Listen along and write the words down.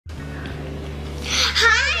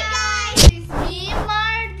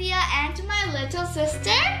little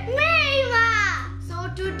sister Mehrima. So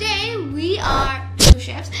today we are two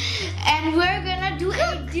chefs and we're gonna do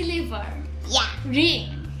a deliver. Yeah.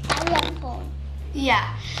 Ring. I love phone.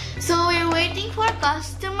 Yeah. So we're waiting for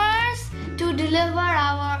customers to deliver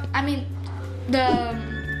our,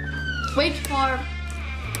 wait for,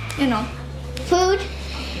 Food.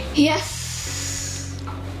 Yes.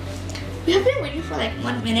 We have been waiting for like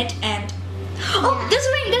 1 minute and Yeah. there's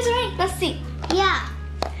a ring. Let's see. Yeah.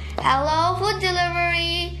 Hello, food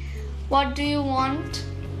delivery. What do you want?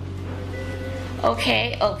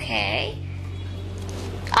 Okay. Alright,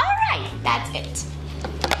 that's it.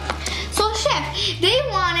 So chef, they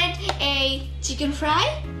wanted a chicken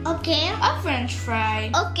fry, Okay. a french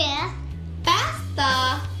fry, Okay.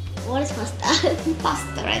 pasta. What is pasta?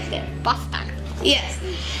 Pasta right there. Pasta. Yes.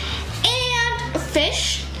 And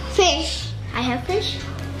fish, Fish. I have fish.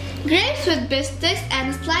 grapes with biscuits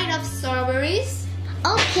and a slide of strawberries,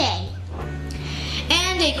 Okay.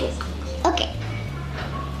 and a cook. Okay.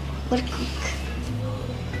 What cook?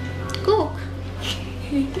 Cook.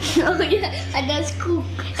 Oh yeah, and that's cook.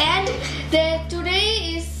 And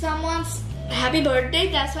today is someone's happy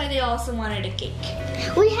birthday. That's why they also wanted a cake.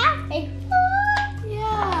 We have a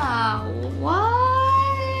Yeah. What?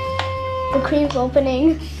 The cream's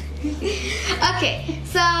opening. Okay,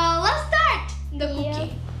 so let's start the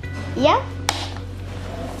cooking. Yeah.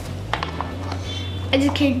 And the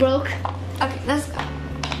cake broke. Okay, let's go.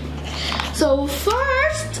 So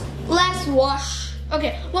first, let's wash.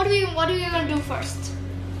 Okay, what are we gonna do first?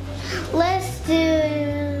 Let's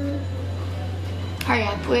do. Hurry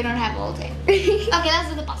up, we don't have all day. Okay, let's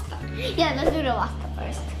do the pasta. Yeah, let's do the pasta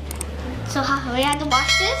first. So how we have to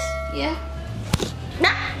wash this? Yeah.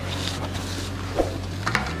 Nah.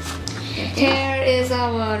 Here is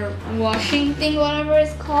our washing thing, whatever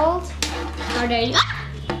it's called. Oh, there you go.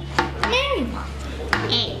 Mehrima.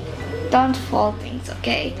 Hey. Don't fall things,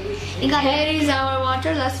 okay? You got Here is our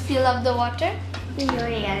water. Let's fill up the water. You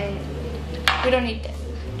already got it. We don't need that.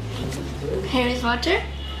 Here is water.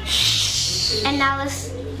 And now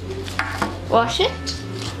let's. Wash it.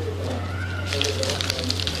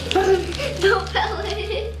 Don't fell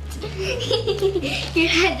it. You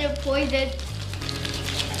had to poison.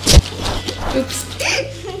 Oops.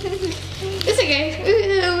 It's okay.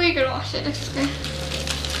 We can wash it. It's okay.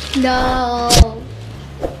 No.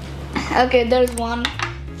 Okay, there's one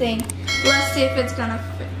thing. Let's see if it's gonna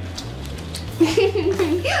fit.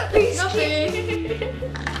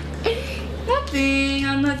 Nothing.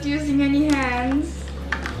 I'm not using any hands.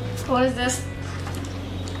 What is this?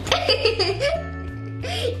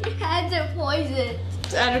 You had to poison.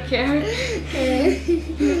 I don't care.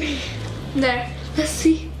 There. Let's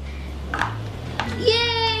see.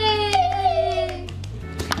 Yay!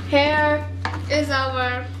 Here is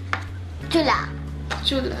our Chula.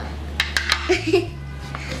 chula.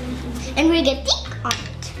 And we get thick on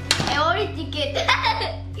it. I already think it.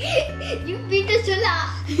 You beat the chula.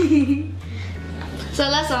 So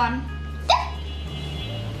let's on.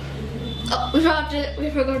 Oh, we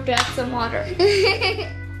forgot to add some water.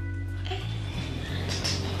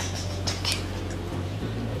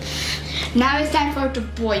 Now it's time for it to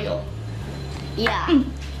boil. Yeah.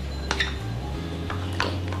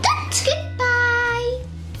 That's goodbye.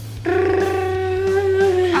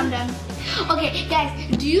 I'm done. Okay, guys,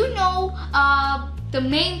 do you know the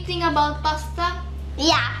main thing about pasta?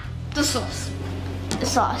 Yeah. The sauce. The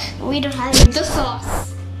sauce. We don't have it. The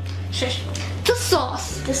sauce. Shush. The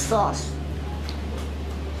sauce. The sauce.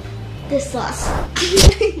 The sauce.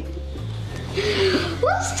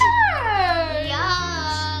 Let's start.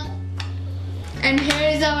 Yeah. And here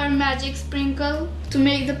is our magic sprinkle to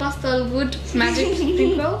make the pasta look good. Magic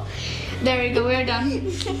sprinkle. There we go, we're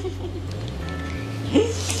done.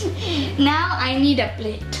 Now I need a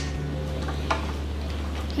plate.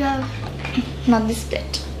 Yeah. Not this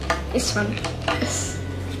plate. This one. Yes.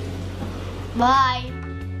 Bye.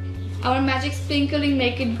 Our magic sprinkling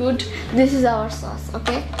make it good. This is our sauce,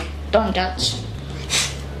 okay? Don't touch.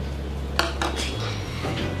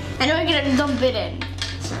 And we're gonna dump it in.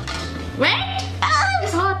 Wait!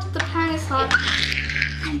 It's hot. The pan is hot. Oh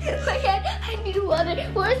my god, I need water.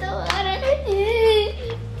 Where's the water?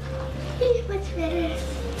 Much better.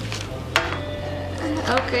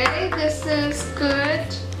 Okay, this is good.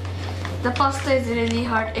 The pasta is really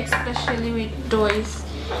hard, especially with doughs.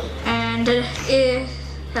 And it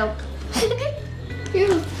help.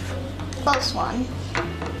 You. Close one.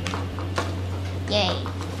 Yay.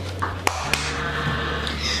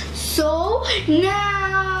 So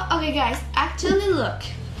now, okay guys, actually look.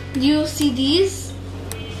 You see these?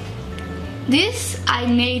 This, I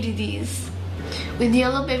made these with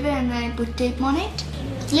yellow paper and then I put tape on it.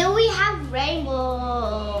 Here we have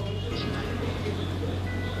rainbow.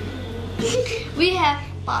 We have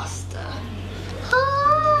pasta.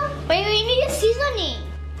 Wait, we need a seasoning.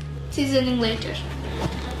 Seasoning later.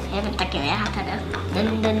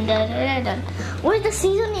 Where's the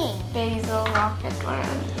seasoning? Basil, rocket,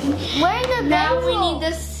 Where's the now basil? we need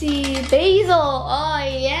the basil. Oh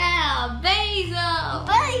yeah, basil.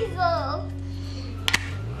 basil.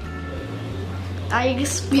 I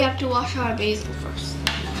guess we have to wash our basil first.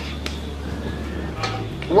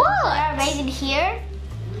 What? Our basil here.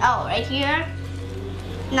 Oh, right here.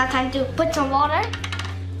 Now time to put some water.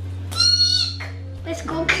 Let's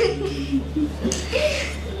cook.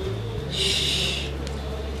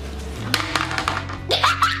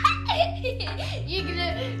 You're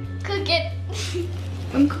gonna cook it.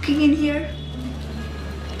 I'm cooking in here.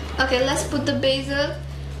 Okay, let's put the basil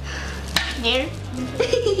There.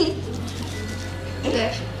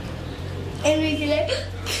 there. And we're gonna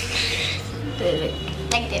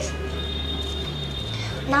like this.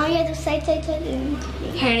 Now you have to side.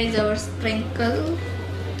 Here is our sprinkle.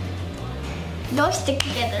 Don't stick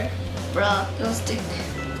together, bro. Don't stick.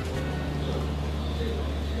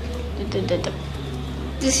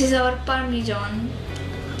 This is our parmesan.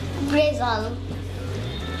 Basil.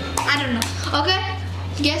 I don't know. Okay,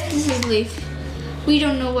 guess this is leaf. We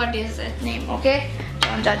don't know what is that name. Okay,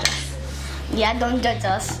 don't judge us. Yeah, don't judge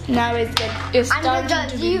us. Now it's I'm gonna starting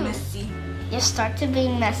judge to be you. messy. You start to be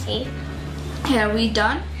messy. Here we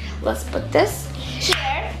done. Let's put this.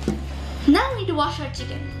 Here. Now we need to wash our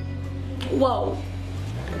chicken. Whoa.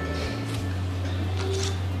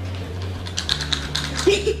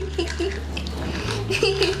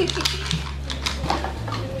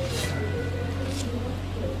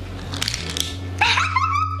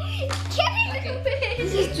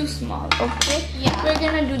 This is too small. Okay. Yeah. We're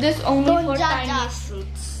gonna do this only Don't for judge tiny us.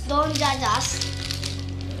 fruits. Don't judge us.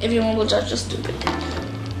 Everyone will judge us stupid.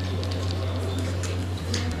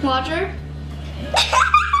 Water.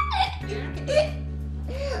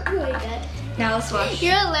 Oh my god. Now let's wash.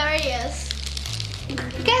 You're hilarious.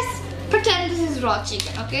 Guess, pretend this is raw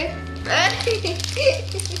chicken, okay?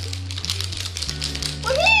 Yeah!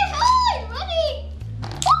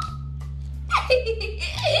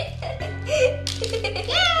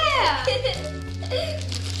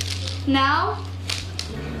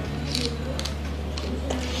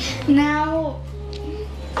 Now,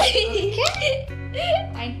 okay.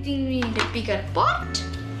 I think we need a bigger pot.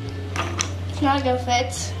 It's not gonna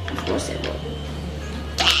fit. Of course it will.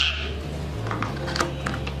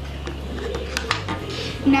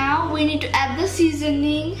 Now we need to add the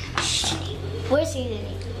seasoning. Where's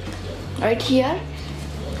seasoning? Right here.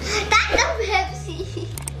 That's a Pepsi.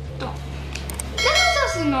 This is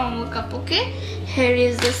just a normal cup, okay? Here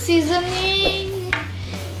is the seasoning.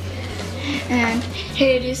 And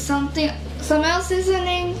here is some else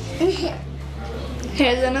seasoning.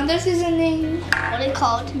 Here's another seasoning. What is it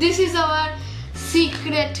called? This is our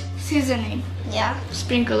secret seasoning. Yeah.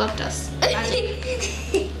 Sprinkle of dust.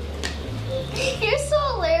 You're so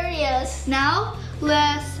hilarious. Now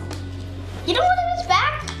let's You don't want to this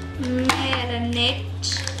back? marinate.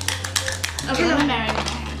 I'm gonna marinate my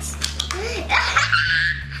hands.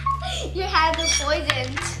 Your hands are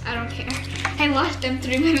poisoned. I don't care. I washed them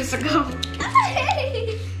 3 minutes ago.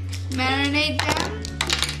 Marinate them.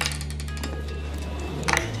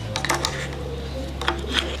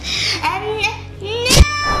 And now,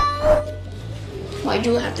 Why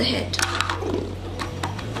do I have the head?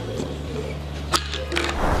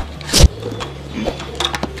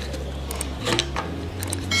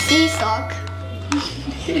 sea sock.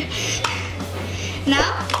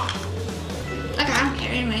 Now, okay, I don't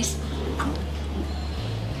care anyways.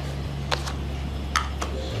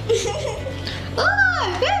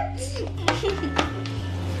 Oh, it fits.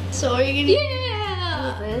 So are you gonna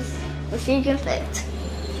Yeah. do this? Let's see if you can fit.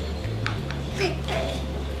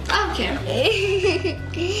 I don't care.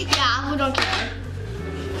 Yeah, we don't care.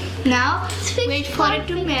 Now, wait for it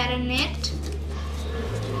to marinate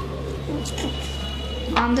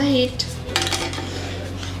on the heat.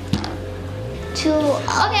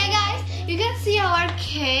 Okay, guys, You can see our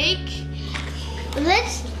cake.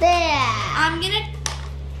 let's there. I'm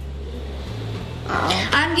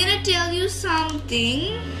gonna tell you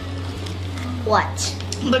something, What?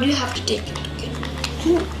 but you have to take it. Okay?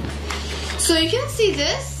 So you can see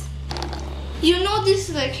this. You know this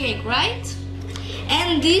is a cake, right?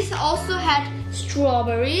 And this also had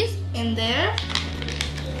strawberries in there.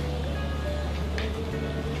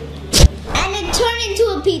 And it turned into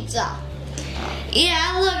a pizza.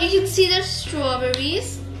 Yeah, look, you can see the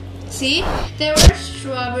strawberries. See, there were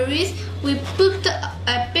strawberries. We put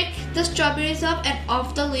the strawberries off and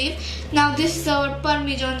off the leaf. Now this is our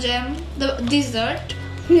Parmesan jam, the dessert.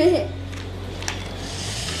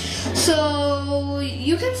 So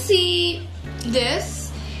you can see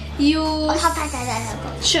this.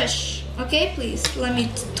 Shush. Okay, please let me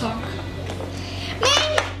talk.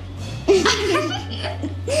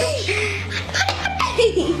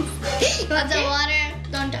 Put the water.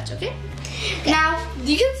 Don't touch. Okay. Now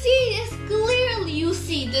you can see this clearly. You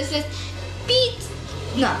see this is pizza.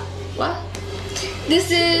 No, what?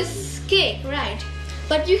 This is cake, right?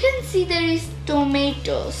 But you can see there is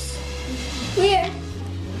tomatoes. Where?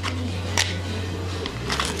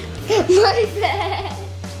 What is that?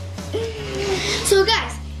 So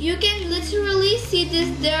guys, you can literally see this.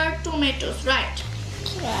 There are tomatoes, right?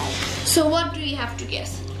 Right. So what do you have to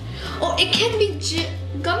guess? Oh, it can be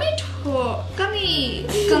gummy.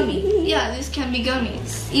 Yeah, this can be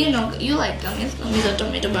gummies. You know, you like gummies. Gummies are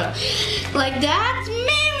tomato, but like that,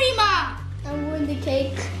 Mehrima. I want the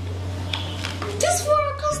cake. Just for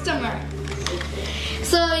a customer.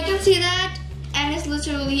 So you can see that, and it's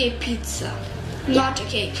literally a pizza, not a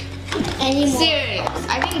cake. Anymore. Serious.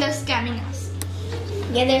 I think they're scamming us.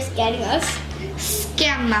 Yeah, they're scaring us.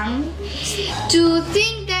 Scamming to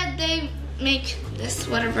think that they make this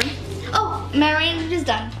whatever. Oh, marinated is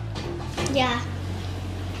done. Yeah.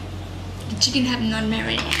 The chicken have not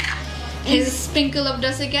marinated. Here's a sprinkle of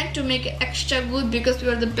dust again to make it extra good because we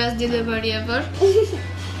are the best delivery ever.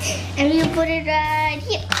 And we put it right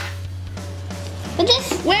here. But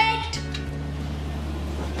this. Wait.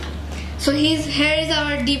 So here is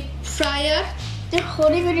our deep fryer. They're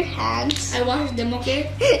holding with your hands. I washed them,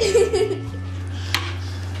 okay?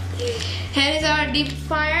 Here is our deep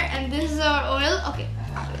fryer and this is our oil. Okay.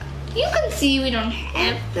 You can see we don't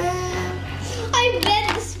have them. I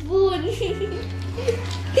bet the spoon.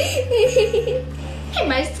 Hey,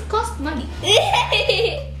 might cost money.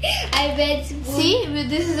 I bet spoon. See,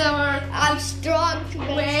 this is our. I'm strong.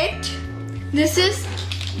 Wait. This is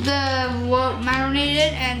the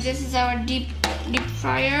marinated, and this is our deep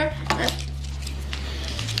fryer.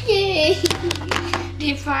 Yay!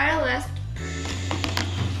 Deep fryer. Let's.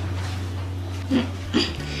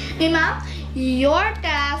 Mima, your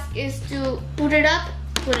task is to put it up,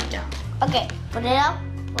 put it down. Okay, put it up,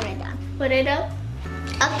 put it down. Put it up.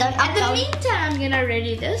 Up, down, up, At the down. meantime, I'm gonna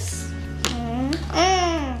ready this.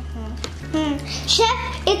 Chef,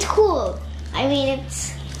 it's cool. I mean,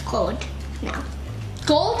 it's cold now.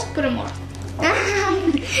 Cold? Put it more.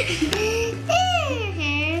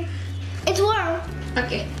 It's warm.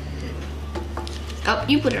 Okay. Oh,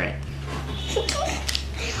 you put it right.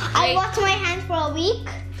 I washed my hands for a week.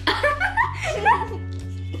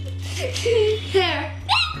 Here.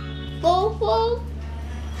 Go.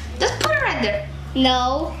 Just put it right there.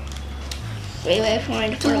 No. Wait for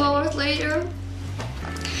it. 2 hours later.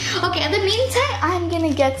 Okay, in the meantime, I'm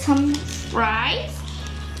gonna get some fries.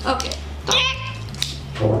 Okay.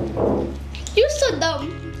 You're so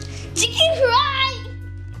dumb. Chicken fry.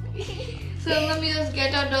 So let me just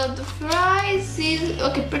get out all the fries. See,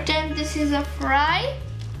 okay, pretend this is a fry.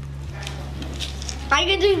 I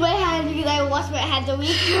can do it with my hands because I washed my hands a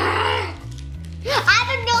week. I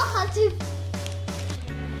don't know how to.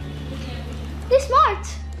 You're smart.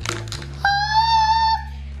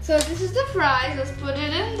 So this is the fries. Let's put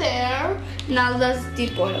it in there. Now let's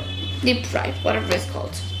deep fry, whatever it's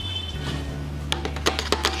called.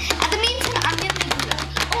 At the meantime, I'm gonna do that.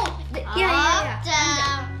 Oh,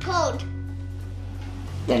 yeah. Cold.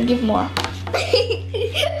 Then give more.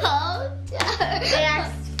 Hold They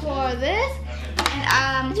asked for this,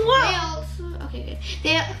 and It's warm. they also okay.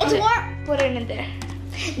 It's warm. Put it in there.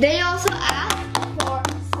 They also asked for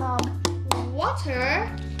some water.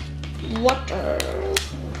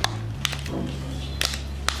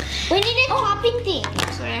 We need a chopping thing.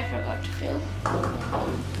 Sorry, I forgot to fill.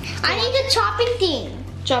 I need a chopping thing.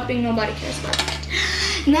 Chopping, nobody cares about that.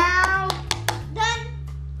 Now, Done.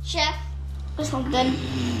 Chef. This one's done.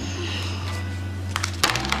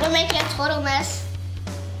 We're making a total mess.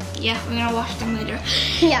 yeah, we're gonna wash them later.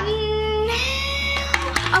 Yeah.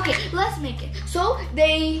 Okay, let's make it. So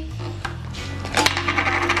they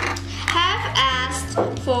have asked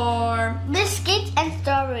for Biscuits and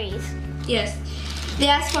strawberries. yes. They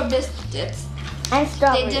asked for biscuits. And They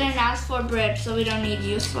strawberries. didn't ask for bread, so we don't need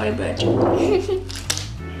use for bread.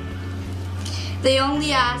 They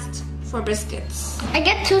only asked for biscuits. I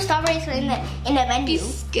get 2 strawberries in the menu.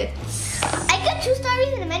 Biscuits. I get 2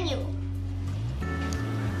 strawberries in the menu.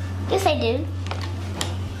 Yes, I do.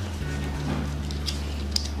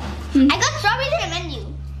 I got strawberries in the menu.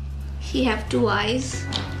 He have 2 eyes.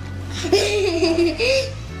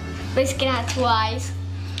 Biscuit has 2 eyes.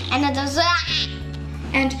 And it does.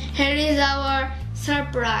 And here is our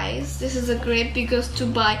surprise. This is a grape because to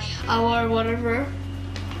buy our whatever,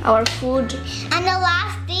 our food. And the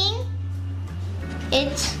last thing,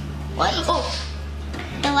 it's what? Oh,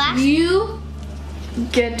 The last. you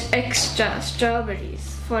get extra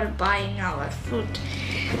strawberries for buying our food.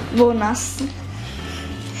 Bonus.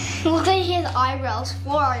 Look at his eyebrows.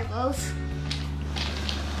 4 eyebrows.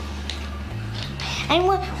 And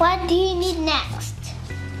what do you need next?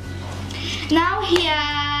 Now here.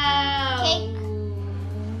 Cake.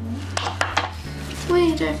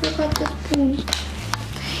 Wait, I forgot the spoon.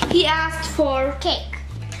 He asked for Cake.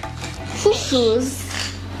 shoes.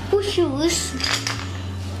 Who shoes?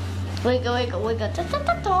 Wiggle, wiggle, wiggle. Da, da,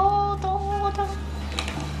 da, da, da, da.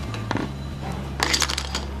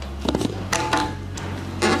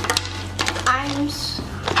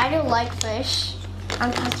 I don't like fish.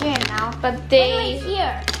 I'm touching it now. But they. Right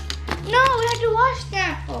here. No, we have to wash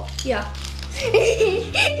them. Oh, yeah.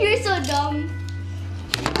 You're so dumb.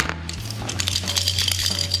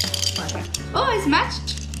 Oh, it's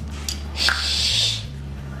matched.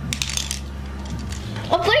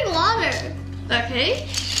 I'm putting water. Okay.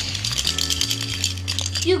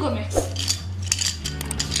 You go mix.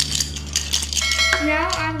 Now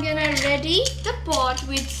I'm gonna ready the pot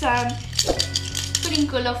with some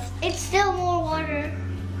sprinkle of. It's still more water.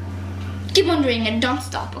 Keep on doing it. Don't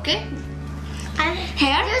stop. Okay. And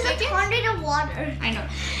Here. there's take a it. quantity of water. I know.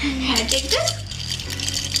 Here, take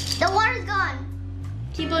this. The water's gone.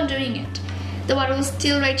 Keep on doing it. The water was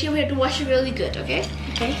still right here. We have to wash it really good. Okay.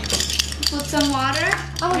 Okay. Put some water.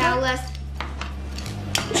 Oh, now let's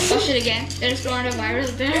wash it again. There's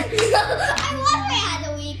coronavirus there. I wash my hand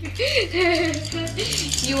a week.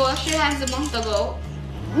 You washed your hands a month ago.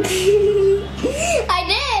 I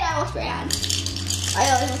did. I washed my hands. I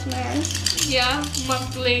always wash my hands. Yeah,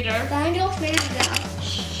 month later. I don't wash my hands now.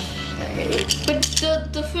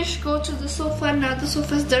 But the fish go to the sofa and now the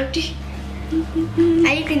sofa's dirty.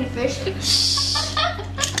 I clean the fish.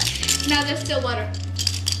 Now there's still water.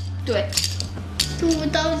 Do it.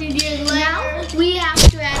 2,000 years later. Now we have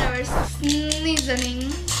to add our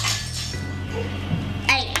seasoning.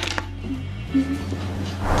 Hey.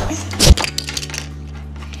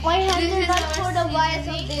 Why has This it is not our for the bias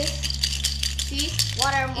of seasoning. this? See?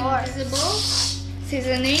 Water more. Invisible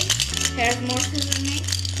seasoning. Here's more seasoning.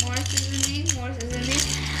 More seasoning. More seasoning.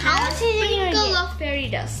 How much seasoning you Sprinkle get? of fairy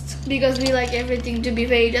dust because we like everything to be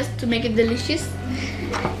fairy dust to make it delicious.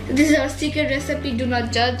 This is our secret recipe. Do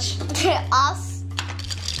not judge. Us.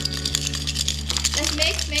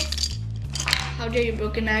 Let's mix. How dare you,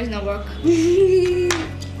 broken knives not work.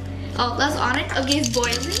 Oh, let's on it. Okay, it's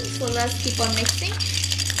boiling, so let's keep on mixing.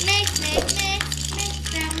 Mix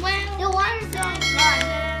them well. The water's gone.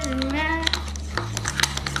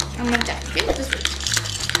 I'm gonna tap. Okay, just wait.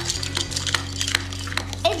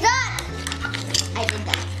 It's done. I did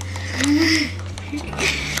that.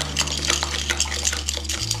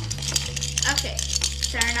 Okay,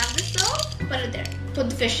 turn off the stove. Put it there. Put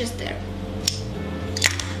the fishes there.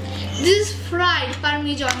 This is fried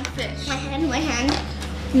Parmesan fish. My hand.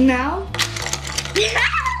 Now,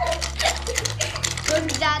 Don't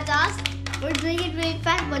judge us. We're doing it really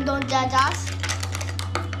fast, but don't judge us.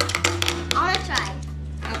 I wanna try.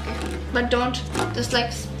 okay, but don't just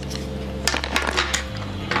like.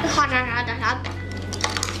 Hot.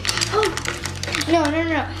 Oh, no.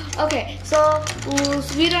 Okay, so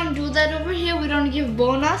we don't do that over here. We don't give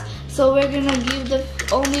bonus. So we're gonna give the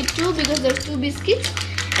only 2 because there's 2 biscuits,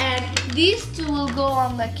 and these 2 will go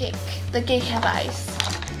on the cake. The cake has ice.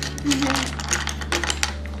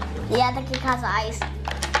 Yeah, the cake has ice.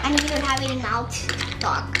 And you don't have it in mouth.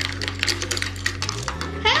 Talk.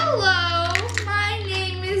 Hello, my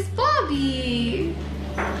name is Bobby.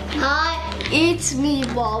 Hi, it's me,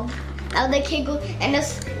 Bob. Now the cake go, and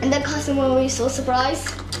the customer will be so surprised.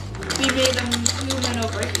 We made a human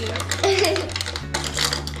over here.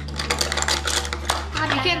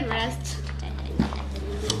 You can rest.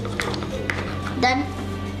 Done.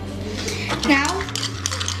 Now,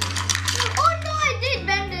 Oh no, I did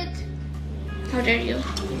bend it. how dare you?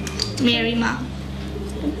 Mehrima.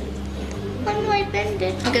 Oh no, I bent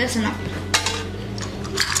it. Okay, that's enough.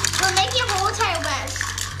 We're making a whole entire mess.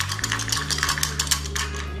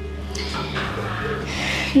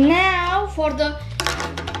 Now for the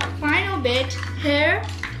final bit here,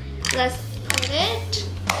 let's put it.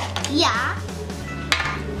 Yeah.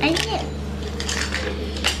 I did.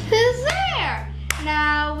 Who's there?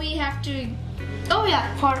 Now we have to. Oh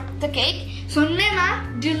yeah, for the cake. So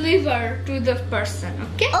Nema, deliver to the person.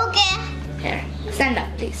 Okay. Okay. Here, stand up,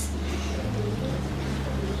 please.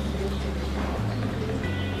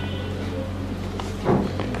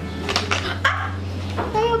 Ah!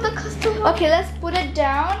 Okay, let's put it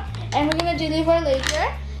down and we're gonna deliver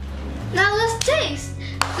later. Now let's taste.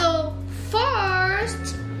 So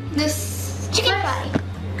first, this Chicken fry.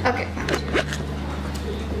 Okay.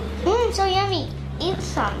 So yummy. Eat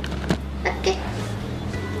some. Okay.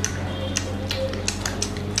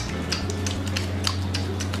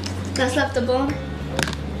 Let's love the bone.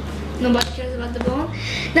 Nobody cares about the bone.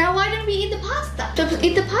 Now why don't we eat the pasta?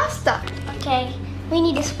 Eat the pasta. Okay. We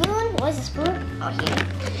need a spoon. Where's the spoon? Oh, here.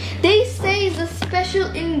 They say it's a special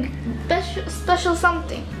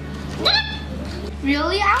something.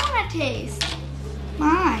 Really? I wanna taste.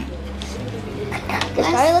 Mine. The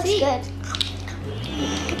fry looks good.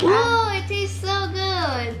 Whoa, it tastes so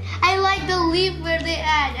good. I like the leaf where they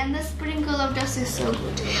add and the sprinkle of dust is so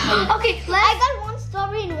good. Okay, I got one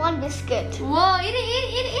strawberry and one biscuit. Whoa, eat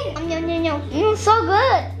it. No. So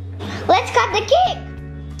good. Let's cut the cake.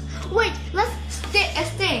 Wait, let's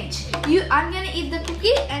stage. I'm gonna eat the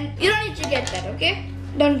cookie and you don't need to get that, okay?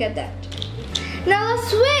 Don't get that. Now let's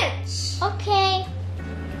switch. Okay.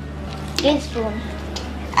 Get a spoon.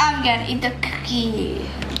 I'm gonna eat the cookie.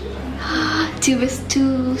 two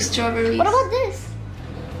strawberries. What about this?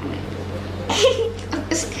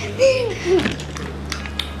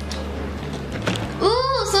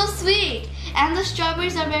 Ooh, so sweet. And the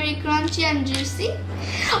strawberries are very crunchy and juicy.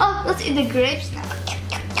 Oh, let's eat the grapes now.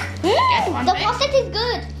 The pasta is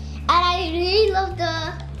good. And I really love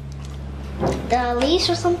the leaves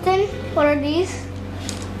or something. What are these?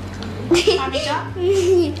 Parmesan?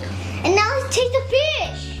 And now let's take the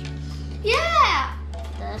fish. Yeah.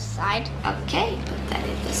 The side. Okay, put that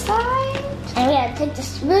in the side. And we gotta take the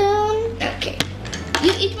spoon. Okay.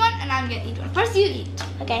 You eat one and I'm gonna eat one. First you eat.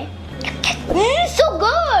 Okay. So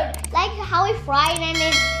good. Like how we fry it and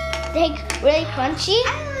it's like really crunchy. I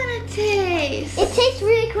wanna taste. It tastes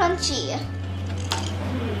really crunchy.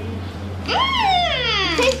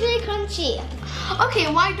 It tastes really crunchy. Okay,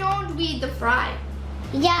 why don't we eat the fry?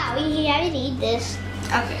 Yeah, we have to eat this.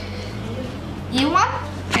 Okay. You want?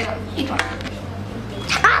 I don't. Eat one.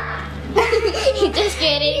 Ah! Just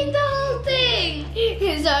kidding. Eat the whole thing.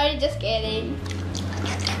 Sorry, just kidding.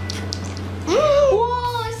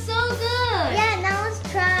 Whoa, it's so good. Yeah, now let's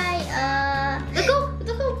try The Coke.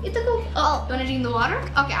 Eat the Coke. Oh, you wanna drink the water?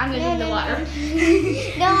 Okay, I'm gonna drink the water.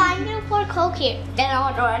 No, I'm gonna pour Coke here. Then I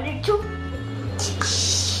want to run it too.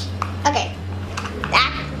 Okay.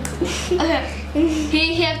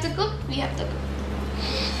 He have to cook. We have to cook.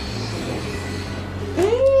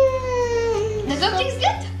 The Coke tastes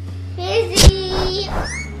good. Fizzy.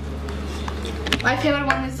 My favorite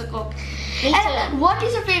one is the Coke. Me And too. what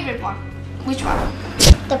is your favorite one? Which one?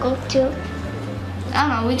 The Coke too. I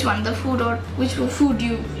don't know which one. The food or which food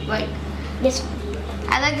you like? This one.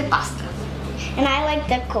 I like the pasta. And I like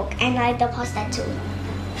the Coke and I like the pasta too.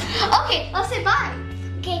 Okay, let's say bye.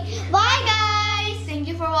 Okay, bye guys. Thank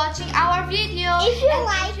you for watching our video. If you And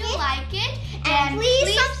like if you it, like it, and then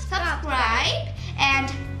please subscribe and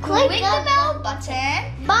click click the the bell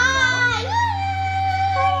button. Bye.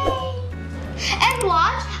 And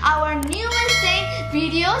watch our newest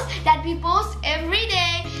videos that we post every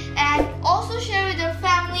day, and also share with your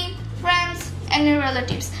family, friends, and your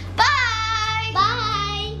relatives. Bye.